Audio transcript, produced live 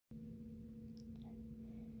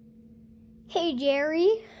Hey,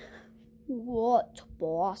 Jerry. What,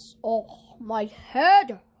 boss? Oh, my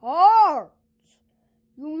head hurts.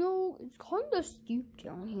 You know, it's kind of steep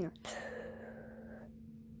down here.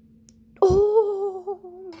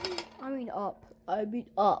 Oh, I mean up.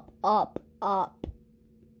 Up.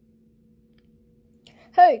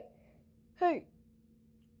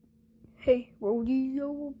 Hey,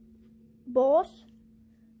 rodeo boss.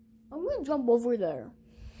 I'm gonna jump over there.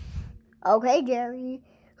 Okay, Jerry.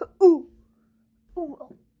 Ooh.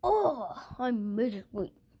 Oh, I'm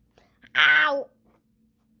miserably. Ow.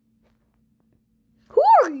 Who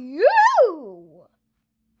are you?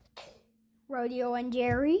 Rodeo and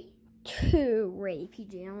Jerry 2, rated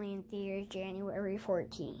PG only in theaters January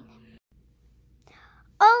 14.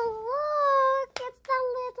 Oh, look, it's the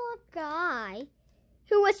little guy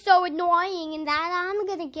who was so annoying and that I'm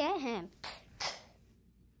gonna get him.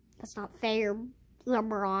 That's not fair,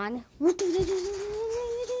 LeBron.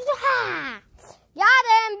 Got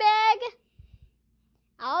him, Big.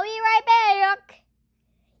 I'll be right back.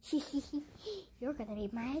 You're gonna be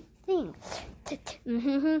my thing.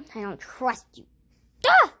 I don't trust you.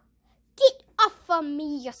 Get off of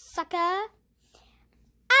me, you sucker. I'm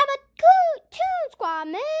a Toon Squad,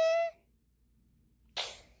 man.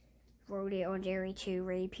 Rodeo and Jerry 2,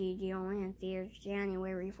 rated PG only in theaters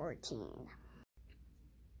January 14.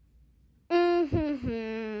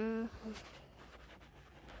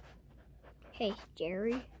 Hey,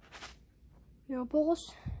 Jerry. Your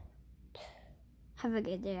boss? Have a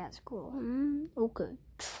good day at school. Okay.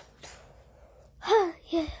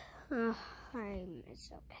 Yeah.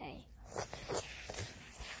 It's okay.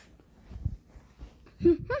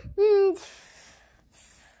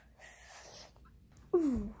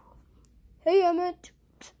 Hey, Emmett.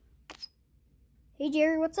 Hey,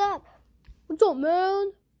 Jerry, what's up? What's up,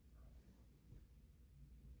 man?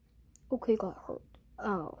 Okay, got hurt.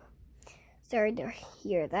 Oh. Sorry to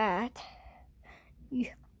hear that.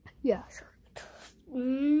 Yeah, sure.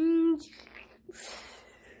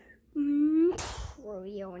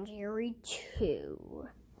 Rodeo and Jerry 2.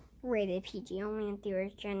 Rated PG only in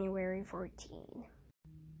theaters January 14.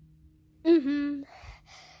 Never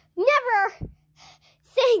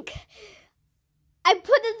think I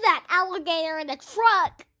put that alligator in a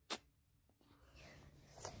truck.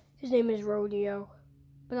 His name is Rodeo,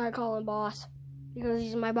 but I call him boss because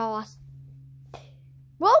he's my boss.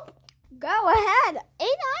 Well, go ahead.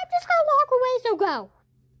 I'm just gonna walk away, so go.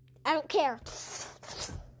 I don't care.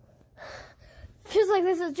 Feels like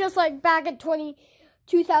this is just like back in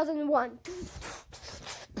 2001.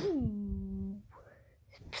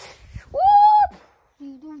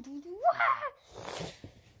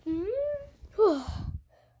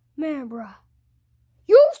 Man, bruh.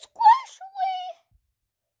 You squishy!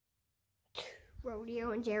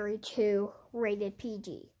 Rodeo and Jerry 2, rated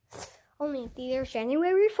PG. Only in theaters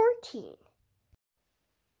January 14.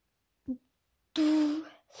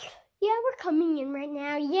 Yeah, we're coming in right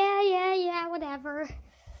now. Yeah, whatever.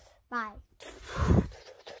 Bye.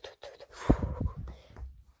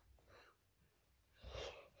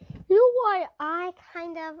 You know why I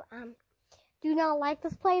kind of do not like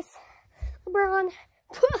this place, LeBron?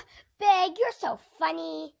 Big, you're so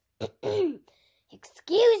funny.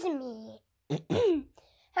 Excuse me.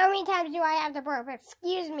 How many times do I have to burp?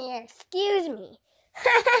 Excuse me.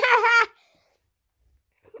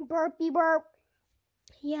 Burpy burp.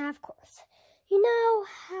 Yeah, of course. You know,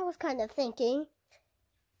 I was kind of thinking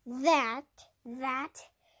that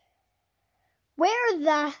where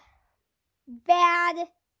the bad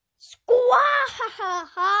squad.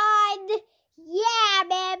 Yeah,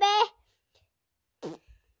 baby.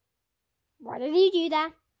 Why did he do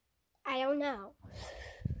that? I don't know.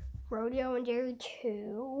 Rodeo and Jerry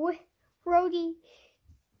 2.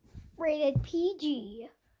 Rated PG.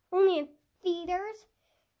 Only in theaters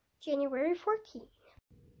January 14.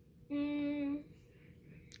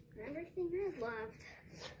 Everything I loved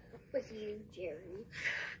with you, Jerry.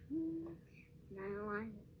 Now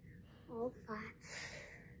I'm all fat.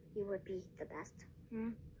 You would be the best.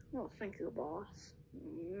 Well, thank you, boss.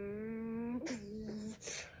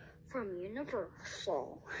 From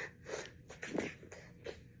Universal.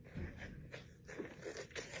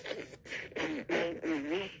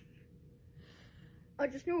 I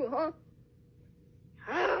just knew it, huh?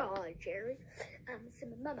 Hi, Jerry. I'm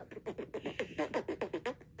Mama.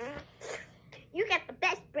 You got the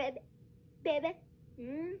best bread, baby.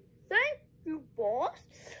 Thank you, boss.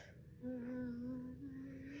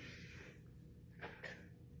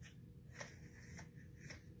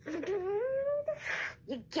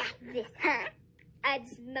 You got this, huh?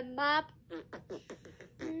 It's my mop.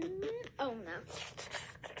 Oh no.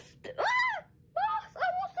 Ah! Boss, I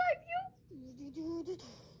will save you.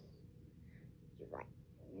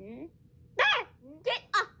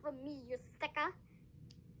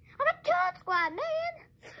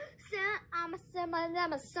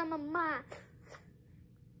 summer month.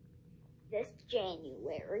 This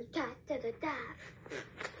January, da da da da.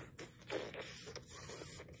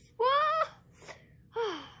 Whoa!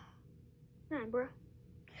 Man, bro,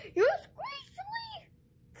 you're squeezing.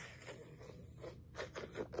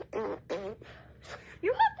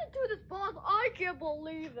 You have to do this, boss. I can't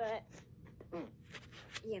believe it.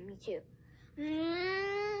 Yeah, me too.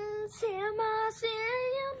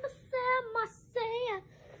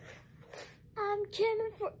 I'm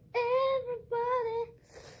coming for everybody.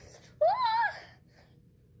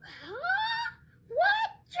 What,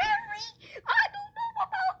 Jerry? I don't know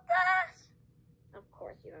about this. Of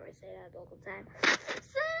course, you always say that all the time.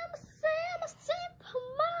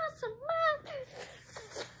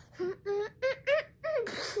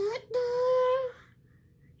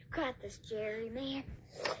 You got this, Jerry, man.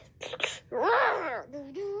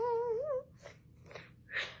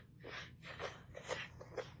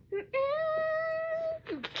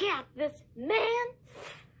 You got this, man.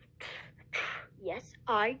 Yes,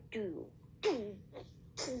 I do.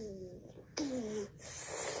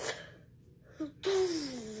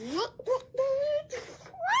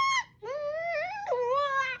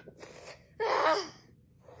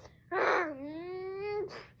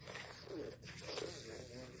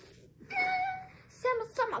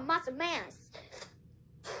 Some muscle mass.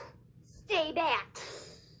 Stay back.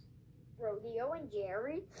 Rodeo and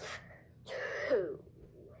Jerry 2.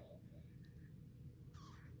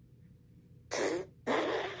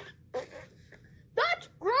 That's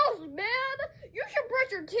gross, man. You should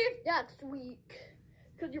brush your teeth next week,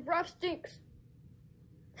 because your breath stinks.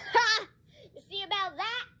 Ha! You see about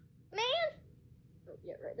that, man? Oh,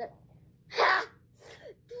 yeah, right there. Ha!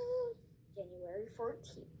 January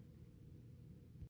 14th.